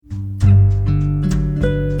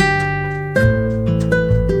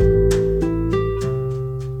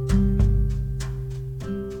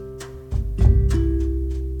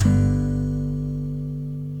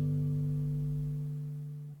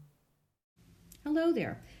Hello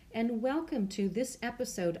there, and welcome to this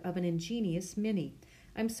episode of An Ingenious Mini.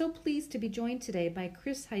 I'm so pleased to be joined today by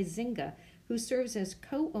Chris Huizinga, who serves as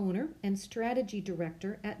co-owner and strategy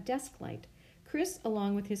director at Desklight. Chris,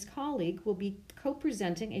 along with his colleague, will be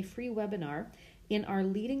co-presenting a free webinar in our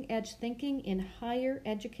Leading Edge Thinking in Higher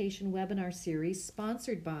Education webinar series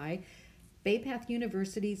sponsored by Bay Path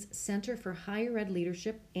University's Center for Higher Ed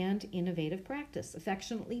Leadership and Innovative Practice,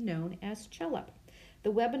 affectionately known as CHELUP.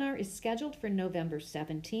 The webinar is scheduled for November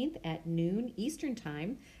 17th at noon Eastern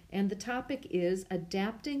Time, and the topic is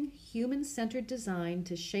Adapting Human-Centered Design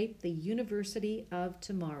to Shape the University of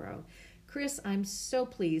Tomorrow. Chris, I'm so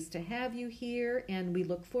pleased to have you here, and we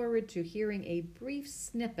look forward to hearing a brief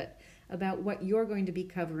snippet about what you're going to be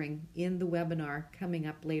covering in the webinar coming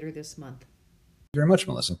up later this month. Thank you very much,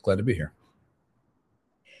 Melissa. Glad to be here.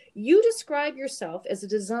 You describe yourself as a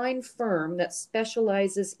design firm that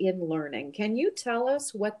specializes in learning. Can you tell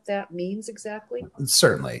us what that means exactly?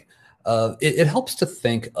 Certainly. It helps to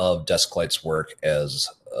think of Desklight's work as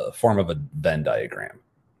a form of a Venn diagram.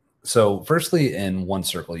 So firstly, in one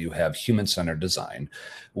circle, you have human-centered design,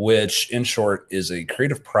 which in short is a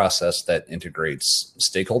creative process that integrates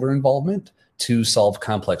stakeholder involvement to solve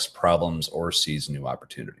complex problems or seize new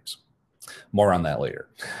opportunities. More on that later.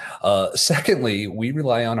 Secondly, we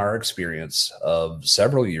rely on our experience of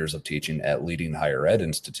several years of teaching at leading higher ed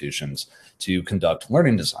institutions to conduct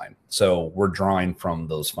learning design. So we're drawing from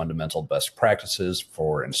those fundamental best practices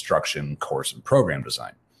for instruction, course, and program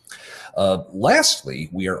design. Lastly,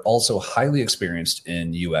 we are also highly experienced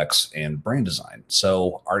in UX and brand design.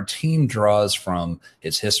 So our team draws from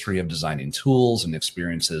its history of designing tools and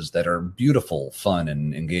experiences that are beautiful, fun,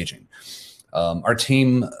 and engaging. Our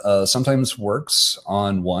team sometimes works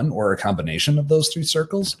on one or a combination of those three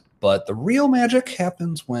circles, but the real magic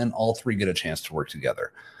happens when all three get a chance to work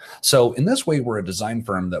together. So in this way, we're a design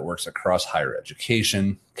firm that works across higher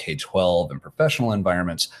education, K-12, and professional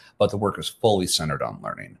environments, but the work is fully centered on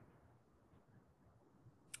learning.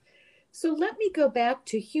 So let me go back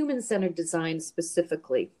to human-centered design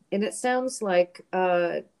specifically. And it sounds like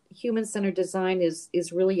human-centered design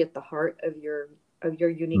is really at the heart of your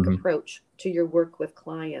unique approach to your work with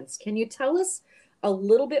clients. Can you tell us a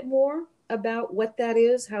little bit more about what that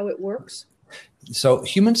is, how it works? So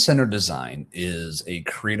human-centered design is a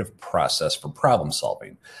creative process for problem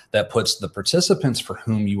solving that puts the participants for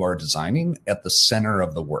whom you are designing at the center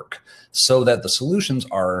of the work so that the solutions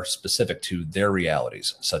are specific to their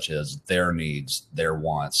realities, such as their needs, their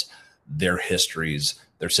wants, their histories,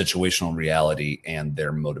 their situational reality, and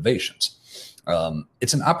their motivations.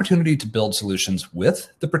 It's an opportunity to build solutions with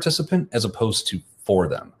the participant as opposed to for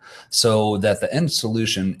them, so that the end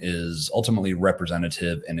solution is ultimately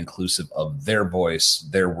representative and inclusive of their voice,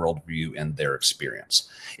 their worldview, and their experience.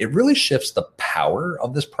 It really shifts the power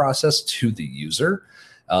of this process to the user,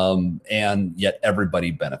 and yet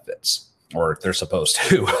everybody benefits, or they're supposed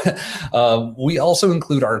to. We also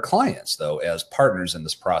include our clients, though, as partners in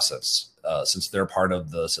this process, since they're part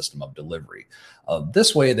of the system of delivery.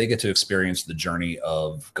 This way, they get to experience the journey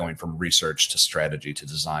of going from research to strategy to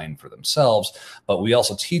design for themselves, but we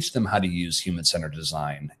also teach them how to use human-centered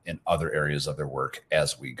design in other areas of their work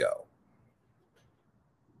as we go.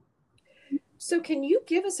 So can you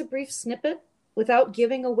give us a brief snippet, without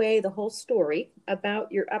giving away the whole story, about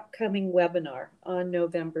your upcoming webinar on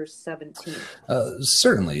November 17th?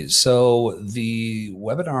 Certainly. So the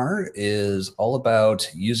webinar is all about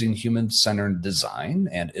using human-centered design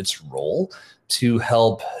and its role to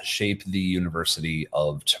help shape the University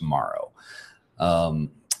of Tomorrow.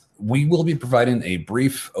 We will be providing a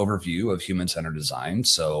brief overview of human-centered design,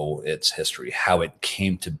 so its history, how it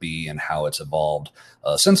came to be, and how it's evolved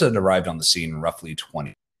since it arrived on the scene roughly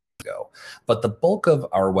 20 ago. But the bulk of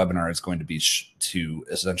our webinar is going to be to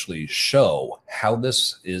essentially show how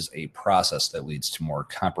this is a process that leads to more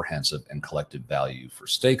comprehensive and collective value for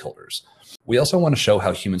stakeholders. We also want to show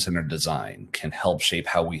how human-centered design can help shape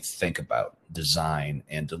how we think about, design,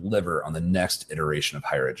 and deliver on the next iteration of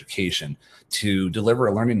higher education to deliver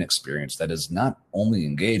a learning experience that is not only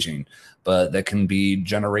engaging, but that can be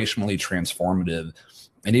generationally transformative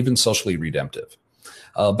and even socially redemptive.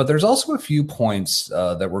 But there's also a few points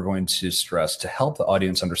that we're going to stress to help the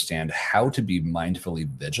audience understand how to be mindfully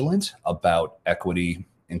vigilant about equity,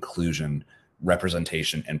 inclusion,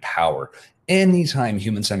 representation, and power anytime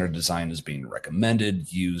human-centered design is being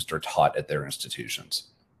recommended, used, or taught at their institutions.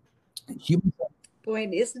 Boy,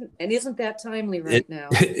 and isn't that timely right now?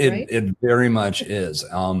 It very much is.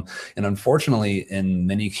 And unfortunately, in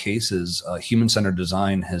many cases, human-centered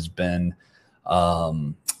design has been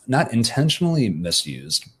not intentionally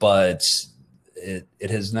misused, but it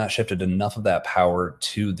has not shifted enough of that power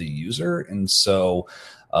to the user. And so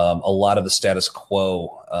a lot of the status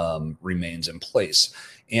quo remains in place.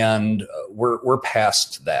 And we're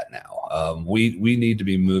past that now. We need to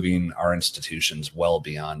be moving our institutions well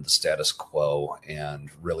beyond the status quo and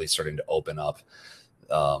really starting to open up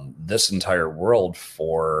this entire world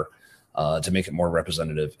for to make it more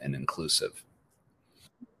representative and inclusive.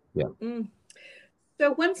 Yeah.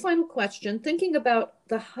 So one final question, thinking about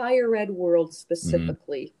the higher ed world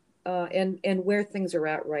specifically, and where things are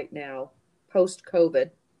at right now, post-COVID,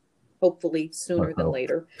 hopefully sooner than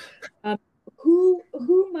later.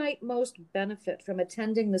 Who might most benefit from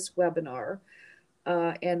attending this webinar,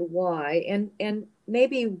 and why? And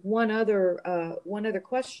maybe one other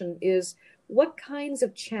question is, what kinds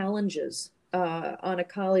of challenges on a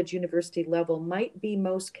college university level might be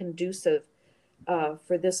most conducive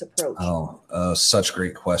for this approach? Such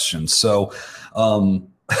great questions. So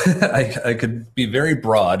I could be very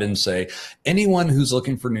broad and say anyone who's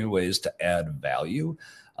looking for new ways to add value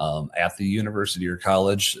at the university or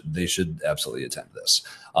college, they should absolutely attend this.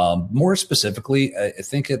 More specifically, I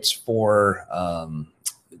think it's for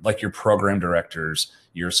like your program directors,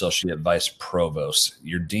 your associate vice provosts,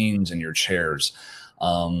 your deans and your chairs.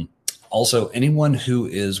 Also, anyone who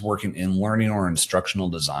is working in learning or instructional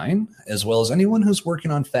design, as well as anyone who's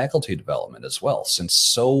working on faculty development as well, since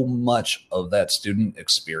so much of that student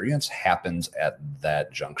experience happens at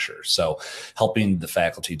that juncture. So helping the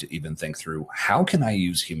faculty to even think through, how can I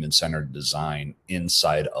use human-centered design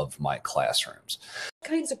inside of my classrooms? What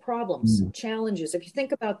kinds of problems, challenges, if you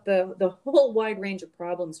think about the whole wide range of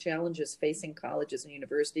problems, challenges facing colleges and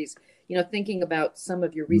universities, thinking about some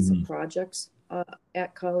of your recent projects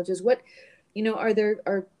at colleges, what, are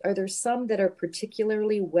there some that are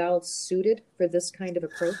particularly well suited for this kind of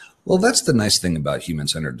approach? Well, that's the nice thing about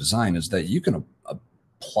human-centered design, is that you can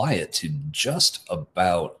apply it to just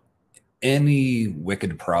about any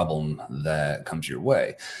wicked problem that comes your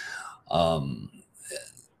way.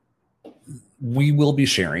 We will be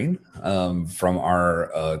sharing from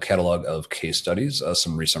our catalog of case studies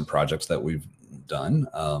some recent projects that we've done.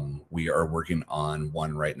 We are working on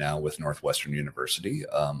one right now with Northwestern University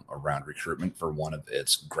around recruitment for one of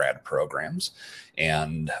its grad programs,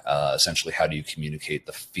 and essentially how do you communicate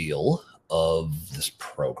the feel of this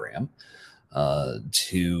program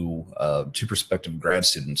to prospective grad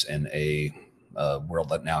students in a world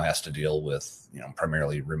that now has to deal with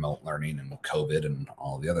primarily remote learning and COVID and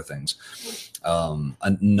all the other things.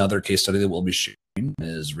 Another case study that we'll be sharing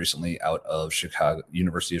is recently out of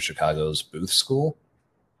University of Chicago's Booth School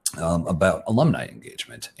about alumni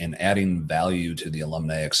engagement and adding value to the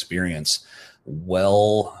alumni experience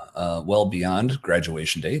well beyond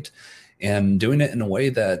graduation date, and doing it in a way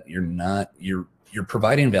that you're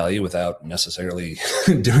providing value without necessarily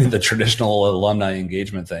doing the traditional alumni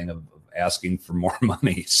engagement thing of asking for more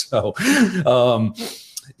money. So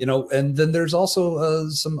and then there's also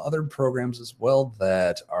some other programs as well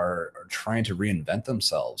that are trying to reinvent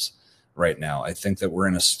themselves right now. I think that we're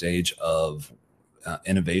in a stage of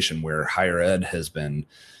innovation where higher ed has been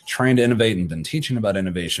trying to innovate and been teaching about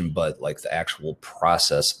innovation, but like the actual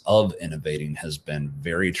process of innovating has been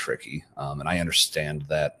very tricky. And I understand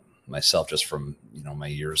that myself just from, my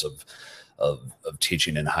years of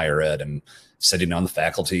teaching in higher ed and sitting on the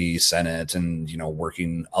faculty senate and,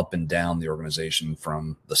 working up and down the organization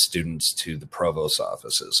from the students to the provost's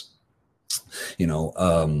offices.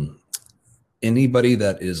 Anybody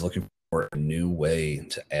that is looking for a new way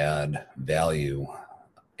to add value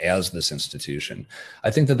as this institution,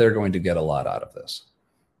 I think that they're going to get a lot out of this.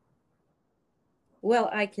 Well,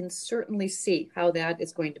 I can certainly see how that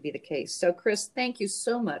is going to be the case. So, Chris, thank you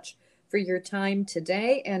so much for your time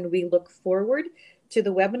today, and we look forward to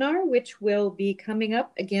the webinar, which will be coming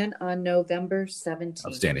up again on November 17th.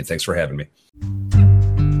 Outstanding. Thanks for having me.